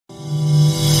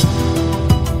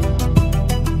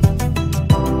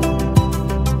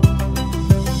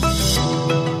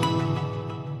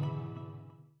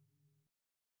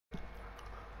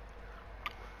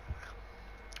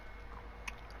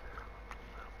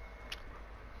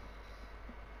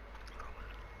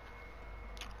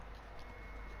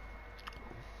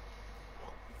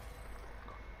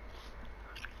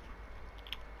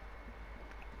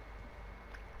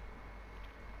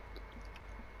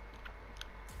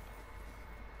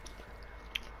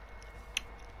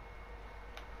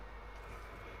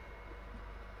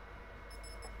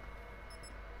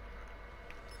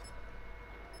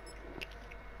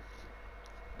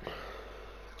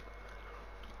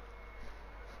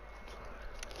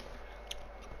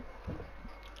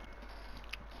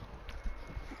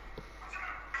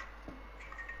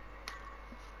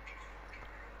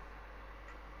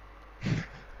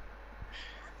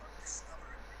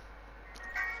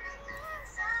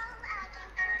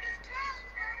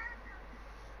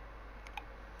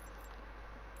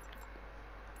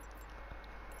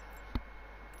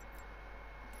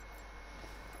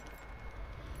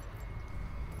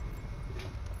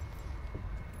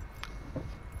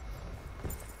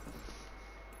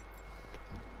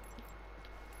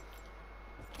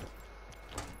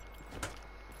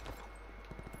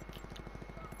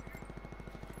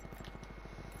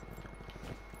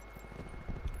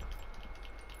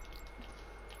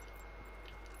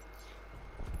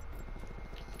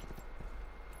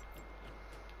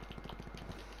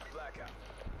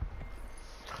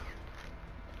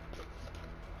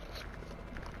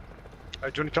Do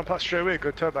you want to jump out straight away?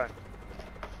 Go turbine.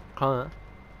 Can't.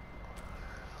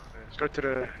 Let's go to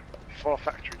the far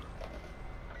factory.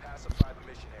 Pacify the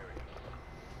mission area.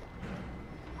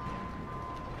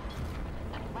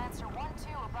 Lancer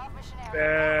 1-2 above mission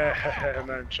area. Yeah,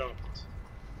 man, jumped.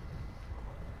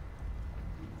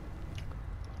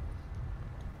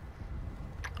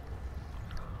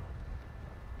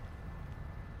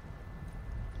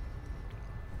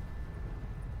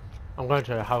 I'm going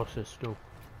to the houses still.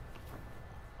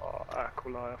 Oh, alright,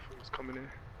 cool. I thought it was coming in.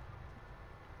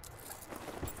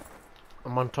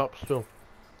 I'm on top still.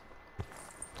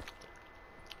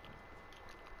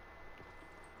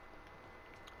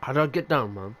 How do I get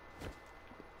down, man?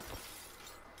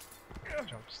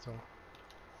 Jump still.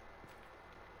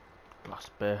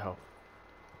 Blast bear hell.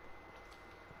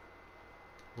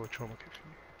 What trauma kit for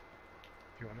you?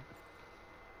 If you want it.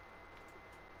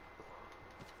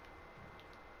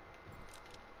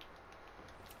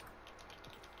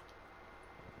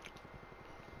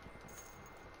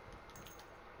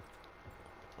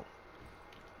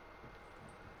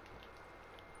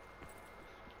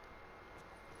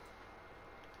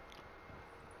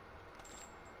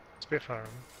 Spitfire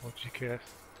or GKS.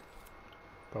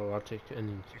 Bro, I'll take any.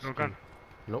 You got a gun?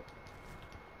 Nope.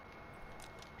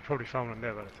 You probably found one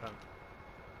there by the time.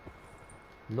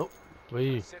 Nope. Where are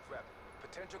you? Sit rep.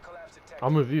 Potential collapse detected.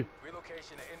 I'm with you.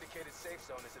 Relocation to indicated safe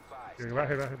zone is advised. Yeah, right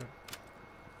here, right here.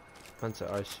 Fancy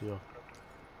ICO.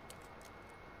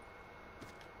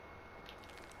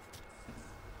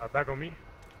 Back on me.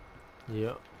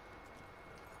 Yeah.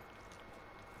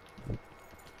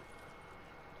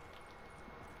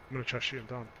 I'm gonna try to shoot him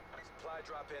down. Supply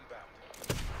drop inbound.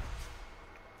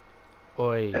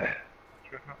 Oi. Do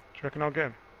you reckon I'll get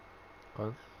him?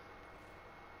 Huh?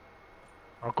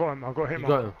 I got him, I got him. You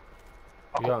got him.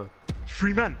 You got him.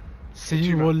 3 men!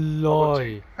 See, Two, man.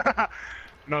 wallahi.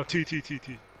 No, two.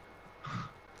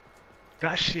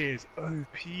 That shit is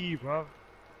OP, bro.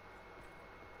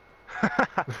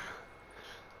 I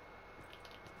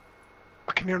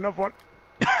can hear another one.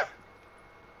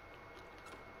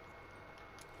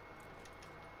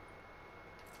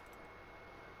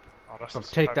 Oh, that's I'll the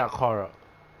take supply that car up.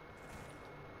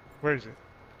 Where is it?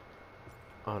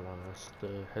 Oh no, that's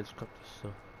the helicopter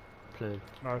so plane.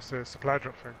 No, it's the supply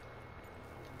drop thing.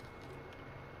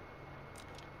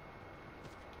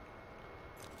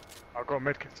 I've got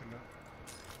medkits in there.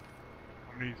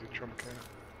 I'm gonna use the trauma cannon.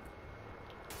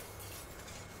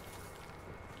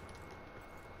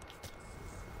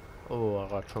 Oh, I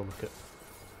got a trauma kit.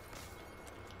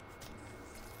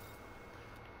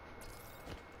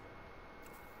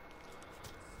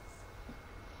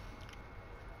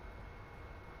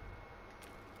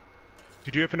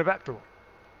 Did you open the back door?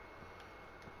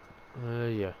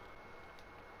 Yeah.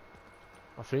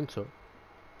 I think so.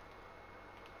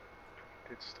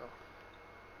 Good stuff.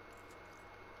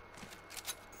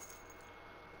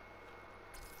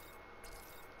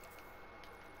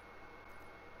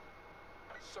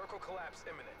 Circle collapse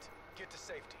imminent. Get to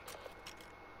safety.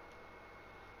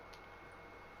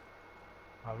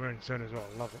 We're in zone as well,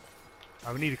 I love it.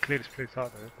 We need to clear this place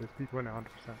out though, there's people in it 100%.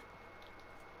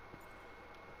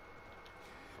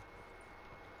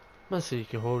 Man said you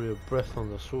can hold your breath on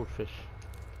the swordfish.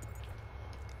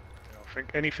 Yeah, I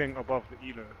think anything above the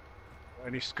ELO, or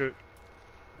any scope,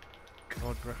 can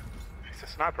hold breath. It's a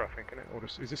sniper I think, isn't it? Or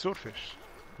is it swordfish?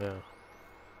 Yeah.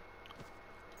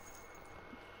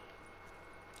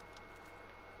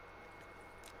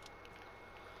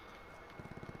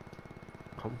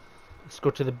 Come. Let's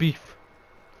go to the beef.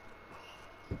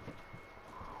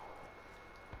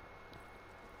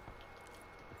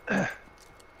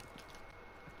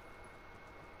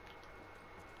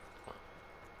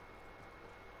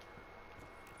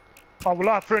 Oh, well,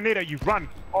 I throw a nade at you, run!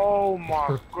 Oh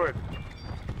my god!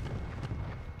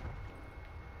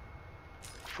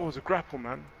 I thought it was a grapple,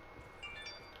 man.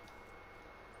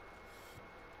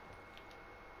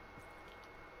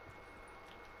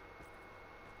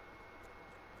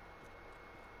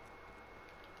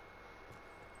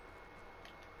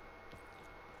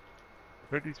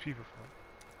 Where are these people from?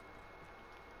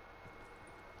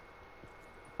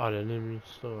 Oh, they're near me,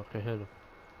 so I can hear them.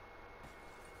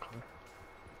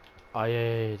 Oh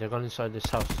yeah, they're gone inside this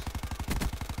house.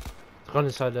 They're gone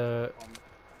inside the...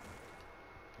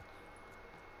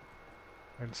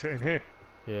 And sitting here.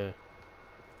 Yeah.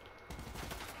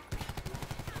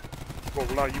 Oh,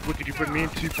 like, what did you put me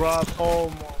into, bruv? Oh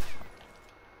my...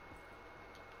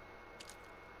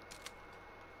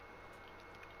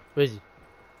 Where is he?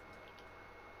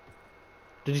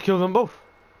 Did he kill them both?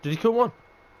 Did he kill one?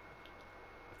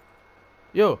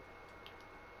 Yo.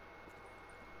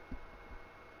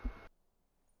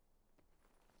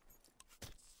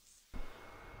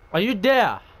 Are you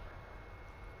there?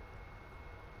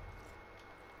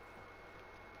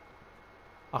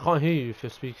 I can't hear you if you're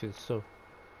speaking, so.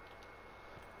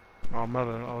 Oh,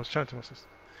 mother, I was chatting to my sister.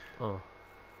 Oh.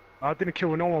 I didn't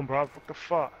kill no one, bro. What the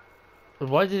fuck? But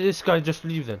why did this guy just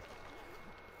leave then?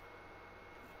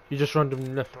 He just randomly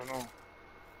left. I don't know.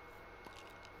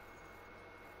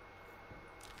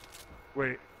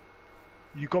 Wait.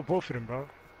 You got both of them, bro.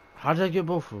 How did I get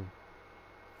both of them?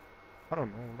 I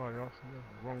don't know. No, you're asking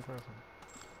the wrong person.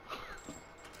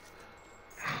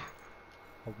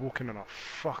 I walk in and I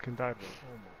fucking died, bro.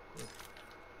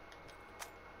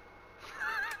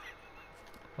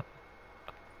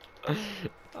 Oh my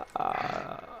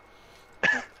god.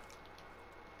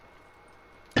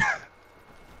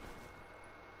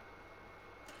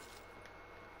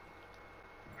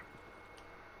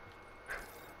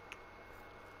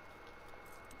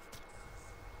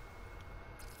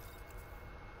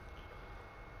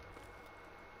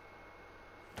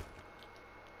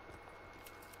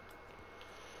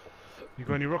 You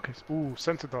got any rockets? Ooh,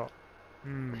 center dart.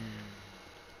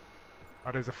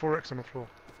 Ah, there's a 4x on the floor.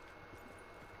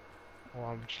 Oh,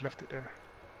 I just left it there.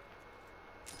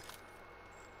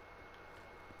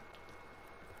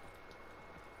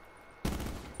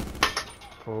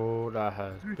 Oh, that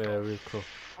has Who very the cool.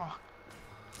 fuck?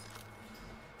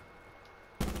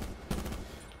 It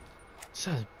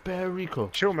says very cool.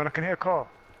 Chill, man. I can hear a car.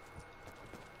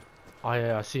 Oh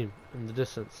yeah, I see him in the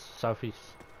distance, southeast.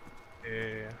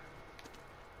 Yeah.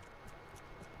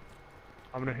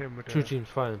 I'm gonna hit him with Two teams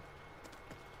fighting.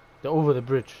 They're over the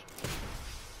bridge.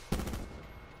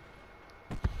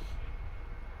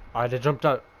 Alright, they jumped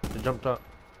out. They jumped out.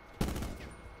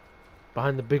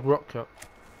 Behind the big rock cut.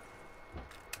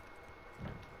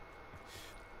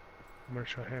 I'm gonna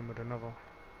try him with another.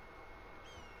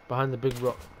 Behind the big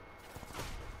rock.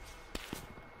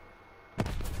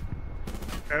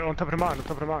 On top of the mountain, on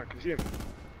top of the mountain. Can you see him?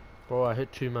 Bro, I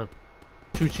hit 2 man.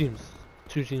 2 teams.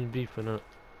 2 teams beefing out.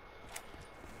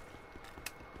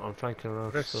 I'm flanking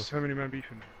around. There's So. so many men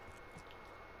beefing.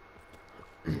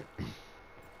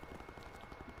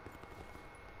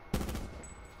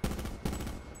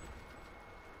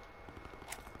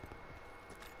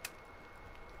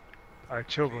 Alright,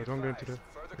 chill, bro. Don't go into the.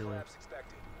 Further collapse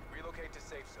expected. Relocate to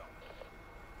safe zone.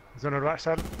 He's on the right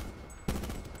side.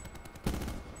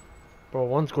 Bro,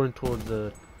 one's going towards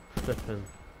the flipping.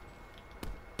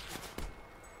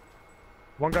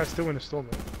 One guy's still in the storm,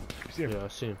 though. Can you see him? Yeah, I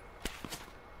see him.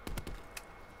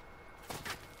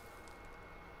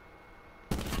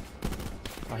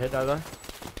 I hit that guy.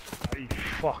 He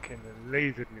fucking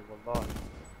lasered me, wallah.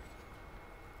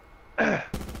 Dead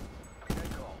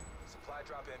call. Supply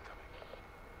drop incoming.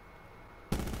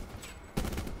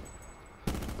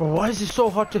 Bro, why is it so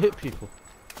hard to hit people?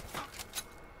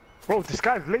 Bro, this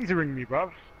guy's lasering me, bruv.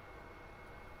 I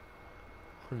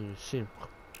can't even see him.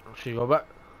 Should you go back?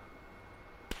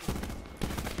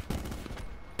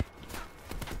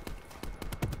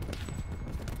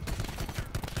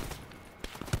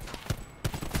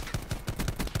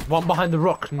 One behind the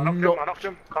rock. I knocked No. him, I knocked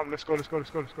him. Come, let's go, let's go, let's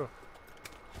go, let's go.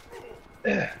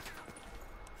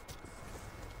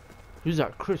 Who's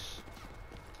that? Chris?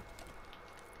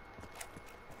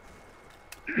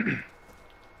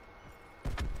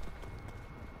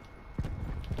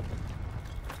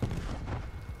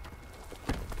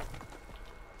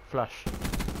 Flash.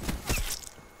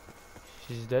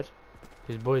 He's dead.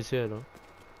 His boy's here though.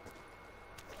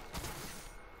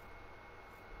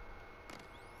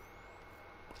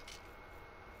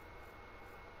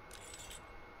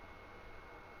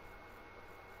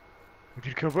 Did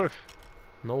you kill both?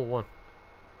 No one.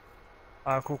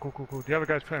 Ah, cool, cool, cool, cool. The other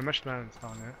guy's putting mesh lands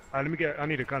down there. Let me get. I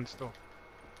need a gun still.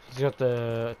 He's got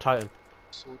the Titan.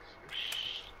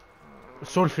 Swordfish.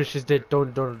 Swordfish is dead.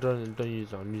 Don't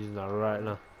use that. I'm using that right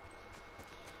now.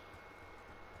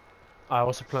 Alright,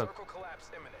 what's the plan? Circle collapse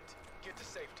imminent. Get to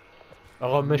safety. I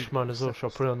got mesh man as well. Shall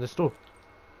I put it on this door?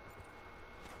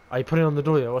 Are you putting it on the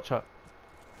door? Yeah, watch out.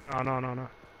 Oh, no, no, no.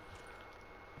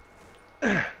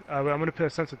 Wait, I'm gonna put a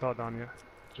sensor dart down here,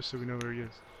 just so we know where he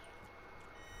is.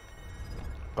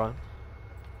 Gone.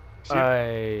 See him?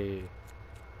 Aye.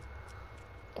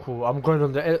 Cool. I'm going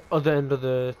on the other end of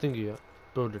the thingy, yeah?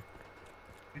 Building.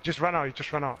 He just ran out. He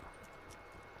just ran out.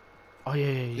 Oh yeah,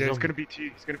 yeah. He's on gonna me. be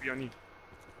T. He's gonna be on you.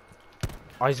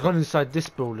 Oh, he's gone inside this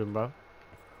building, bro.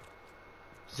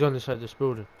 He's gone inside this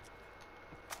building.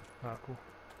 Ah, cool.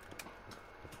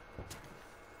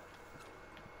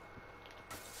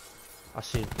 I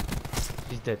see him.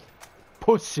 He's dead.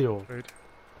 Pussy. What Good.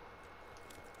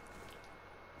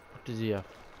 does he have?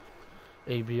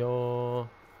 ABR.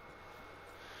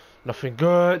 Nothing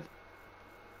good.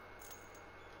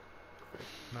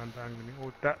 Man banging me.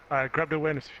 Oh, that. Grab the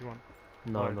awareness if you want.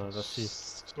 No, Or no, that's you.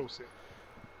 Still sit.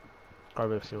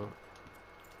 Grab it if you want.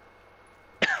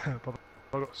 But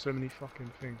I got so many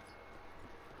fucking things.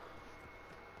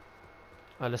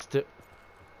 Alright, let's do it.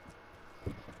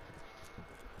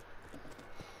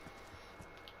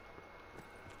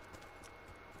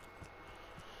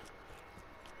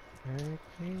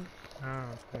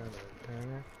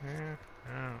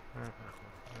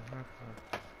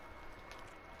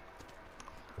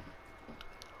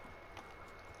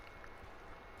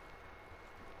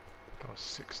 That was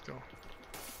sick still.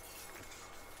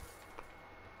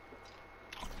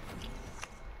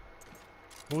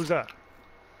 What was that?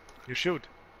 Your shield?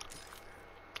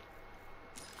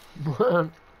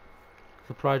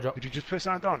 Supply drop. Did you just put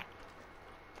something down?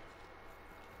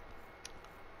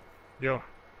 Yo.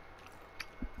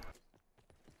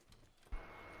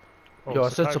 Oh, Yo, I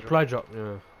said supply drop.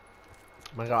 Yeah.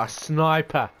 I got a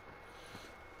sniper.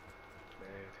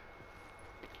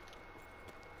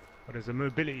 But there's a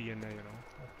mobility in there, you know.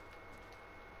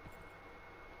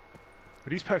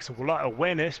 But these packs are like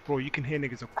awareness, bro. You can hear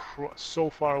niggas across so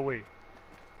far away. Do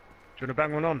you want to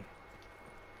bang one on?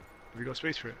 Have you got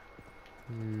space for it?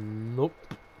 Nope.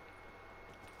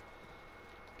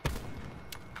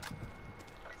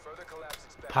 Further collapse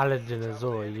expected. Paladin as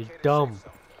well. You dumb.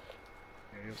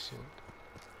 Yeah, you're sorted.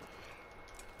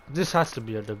 This has to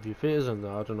be a W. If it isn't,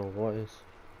 I don't know what is.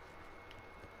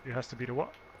 It has to be the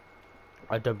what?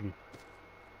 A W.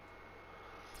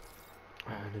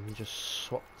 Let me just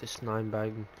swap this 9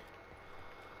 bag.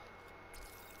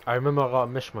 I remember I got a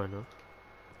mesh miner.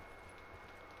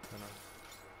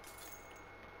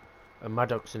 A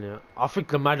Maddox in here. I think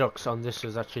the Maddox on this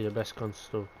is actually the best gun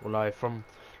still. Well, like from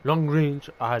long range,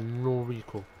 I had no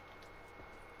recoil.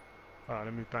 Alright,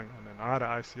 let me bang on then. I had an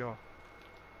ICR.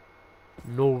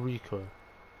 No recoil.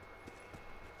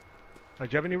 Do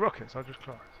you have any rockets? I'll just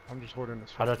class. I'm just holding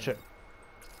this. How'd I check?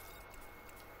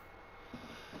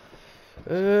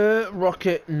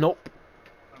 Rocket, nope.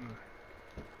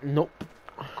 Nope.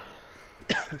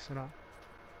 Listen up.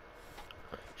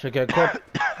 Should I get a quad?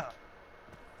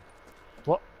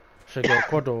 What? Should I get a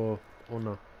quad or no?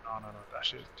 No, that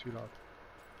shit is too loud.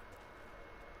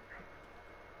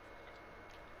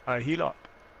 Alright, heal up.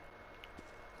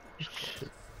 Shit.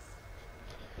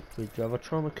 Wait, do you have a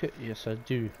trauma kit? Yes, I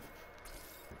do.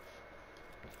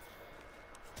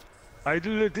 I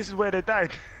do. Look, this is where they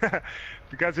died.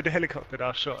 The guys with the helicopter that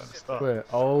I shot at the start. Where?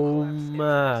 Oh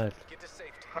man. Get to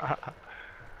safety.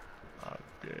 Oh,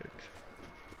 dead.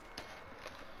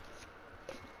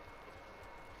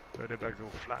 So their bags are all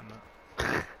flat now.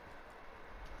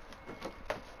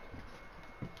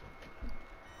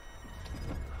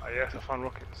 Oh yes, I found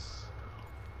rockets.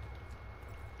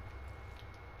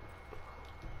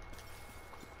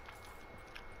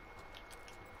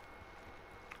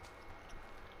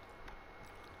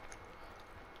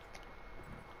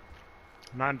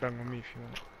 Man bang on me if you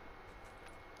want.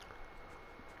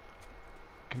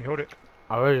 Can you hold it?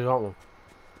 I already got one.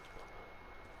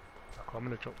 Okay, I'm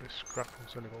gonna drop this scrap,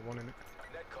 it's only got one in it.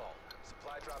 Net call.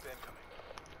 Supply drop incoming.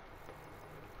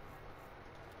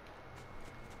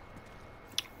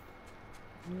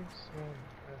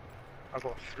 I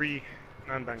got 3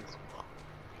 man bangs.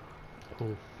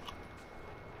 Cool.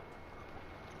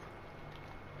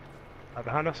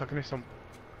 Behind us, I can hear some.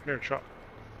 I can hear a truck.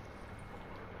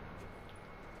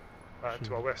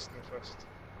 To our west, northwest.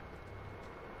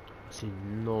 See,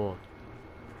 no.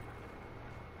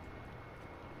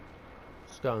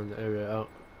 Scouting the area out.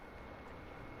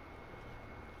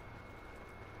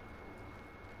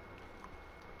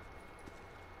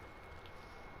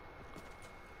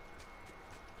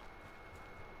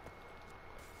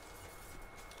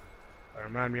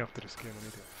 Remind me after this game, I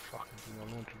need to fucking do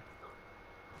my laundry.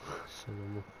 So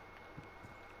normal.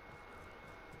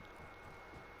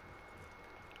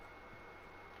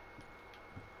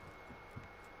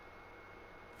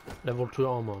 Level 2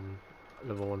 armor,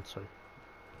 level 1, sorry.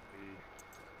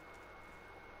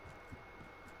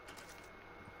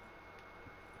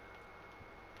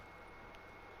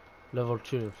 Level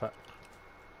 2 in fact.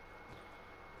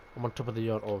 I'm on top of the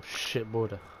yard. Oh shit,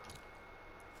 border.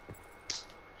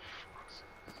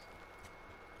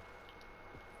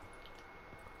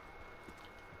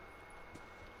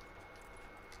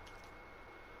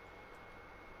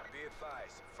 Be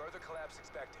advised. Further collapse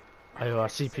expected. I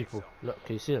see people. Look,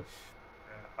 can you see them?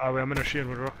 Yeah. Oh wait, I'm gonna shoot him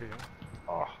with a rocket, yeah.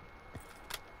 Oh.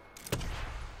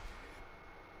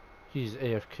 He's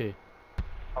AFK.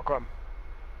 I got him.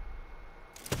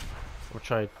 I'll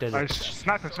try dead him.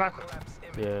 Sniper. Collapse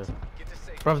imminent. Yeah. Get to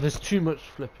safety. Bruv, there's too much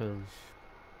flipping.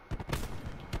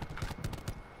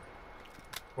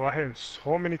 Bro, I hit him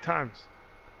so many times.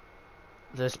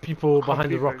 There's people Can't behind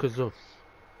the believe rock it. as well.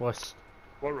 West.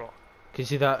 What rock? Can you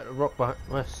see that rock behind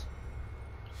West?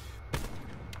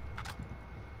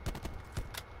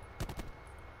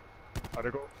 Oh, they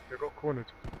got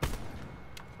cornered.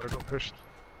 They got pushed.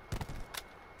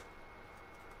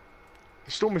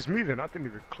 The storm is moving, I didn't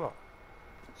even clock.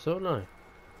 So no.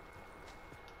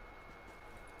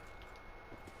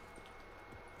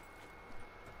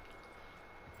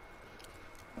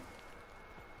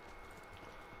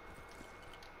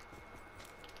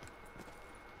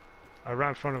 Right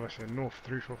in front of us in north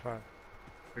 345.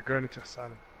 They're going into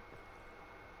asylum.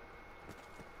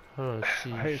 I don't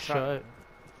see I hate shit. asylum. Man.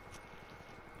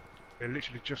 They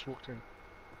literally just walked in.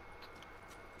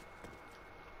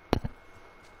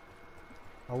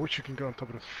 I wish you can go on top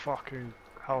of this fucking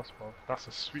house, bro. That's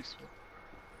a sweet spot.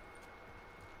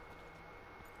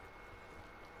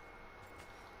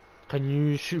 Can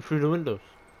you shoot through the windows?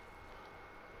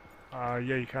 Yeah,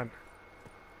 you can.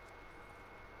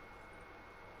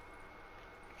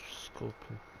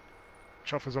 Scoping.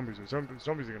 Shot for zombies. Zombies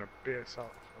are gonna beat us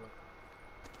out.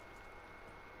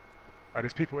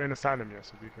 There's people in asylum here,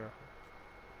 so be careful.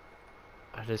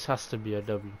 This has to be a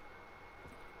W.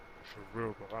 For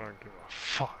real, bro. I don't give a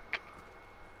fuck.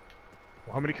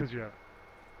 Well, how many kills do you have?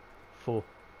 4.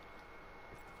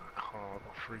 I can't. I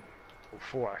got 3. Or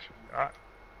 4 actually.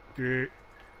 The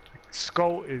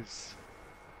skull is.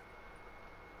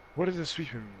 What does the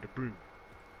sweeping mean? The broom.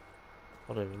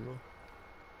 I don't even know.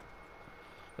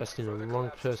 That's the Further wrong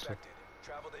collapse person. expected.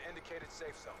 Travel to indicated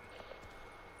safe zone.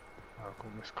 I'll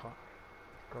call this car.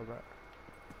 Go back.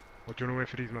 Or do you want to wait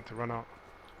for these men to run out?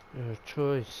 Your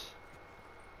choice.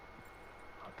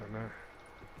 I don't know.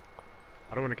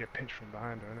 I don't want to get pinched from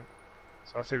behind, innit?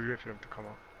 So I say we wait for them to come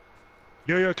out.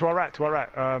 Yo, to our right.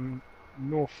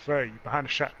 North 30, behind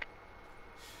the shack.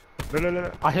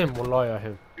 Look. I hit him, wallahi, I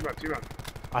hit him. Two man.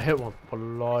 I hit one,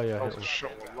 wallahi, I That hit was a one.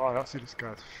 shot, wallahi. I see this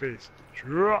guy's face.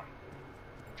 Drop.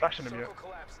 Flashing him, yeah. Circle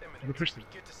collapse imminent. You can push them.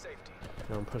 Get to safety.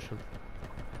 Yeah, I'm pushing.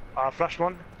 Flash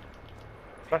one.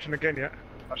 Flashing again, yeah.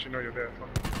 Actually, no, you're there.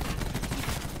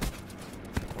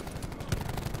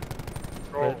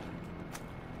 Bro. Right.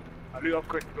 I'll loot up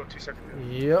quick, we've got 2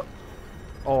 seconds here. Yep.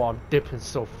 Oh, I'm dipping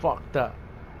so fuck that.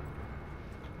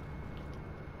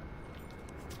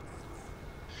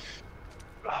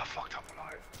 Fucked up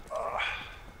alive.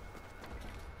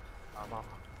 I'm out.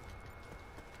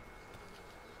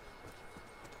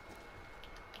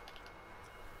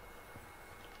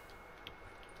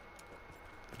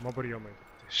 My body on me.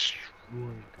 Destroyed.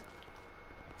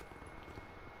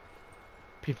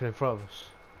 People in front of us.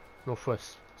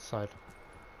 Northwest side.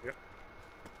 Yep.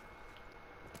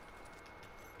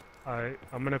 Alright,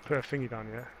 I'm gonna put a thingy down,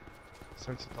 yeah?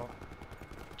 Sensor top.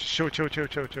 Just chill.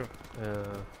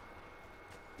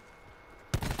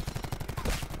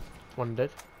 One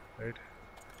dead. Dead.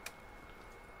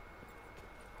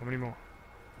 How many more?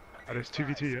 There's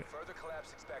 2v2, yeah? Further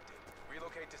collapse expected.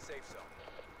 Relocate to safe zone.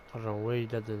 I don't know where you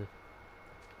dead in.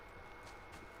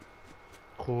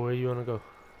 Cool, where you wanna go?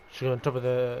 Should we go on top of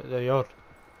the yard?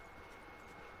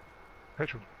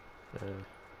 Petrol. Yeah.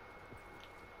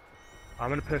 I'm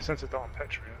gonna put a sensor down on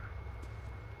petrol, yeah?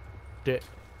 Dit.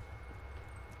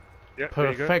 Yep,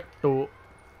 there you go. Perfecto.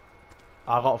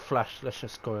 I got a flash, let's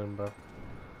just go in, bro.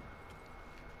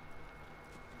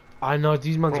 I know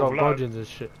these mans Bro, got guardians and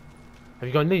shit. Have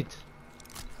you got needs?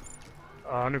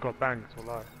 I only got bangs,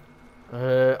 wallahi.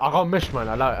 I got a mesh man,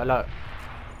 allow it.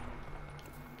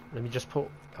 Let me just put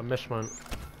a mesh man.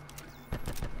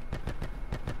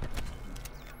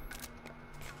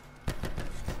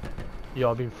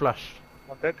 Yo, I've been flashed.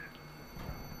 I'm dead.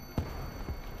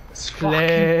 Let's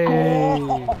Play.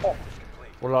 fucking go!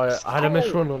 Well, I had a mesh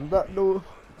run on that though.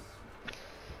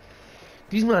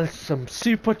 These men are some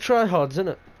super tryhards,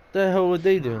 innit? The hell were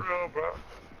they doing? Bro.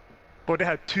 But they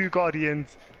had 2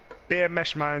 guardians, bare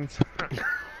mesh mines.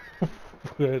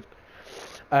 Good.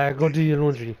 Go do your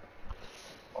laundry.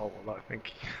 Oh, wallahi,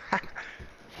 thank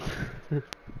you.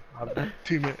 I've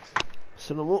 2 minutes.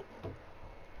 So,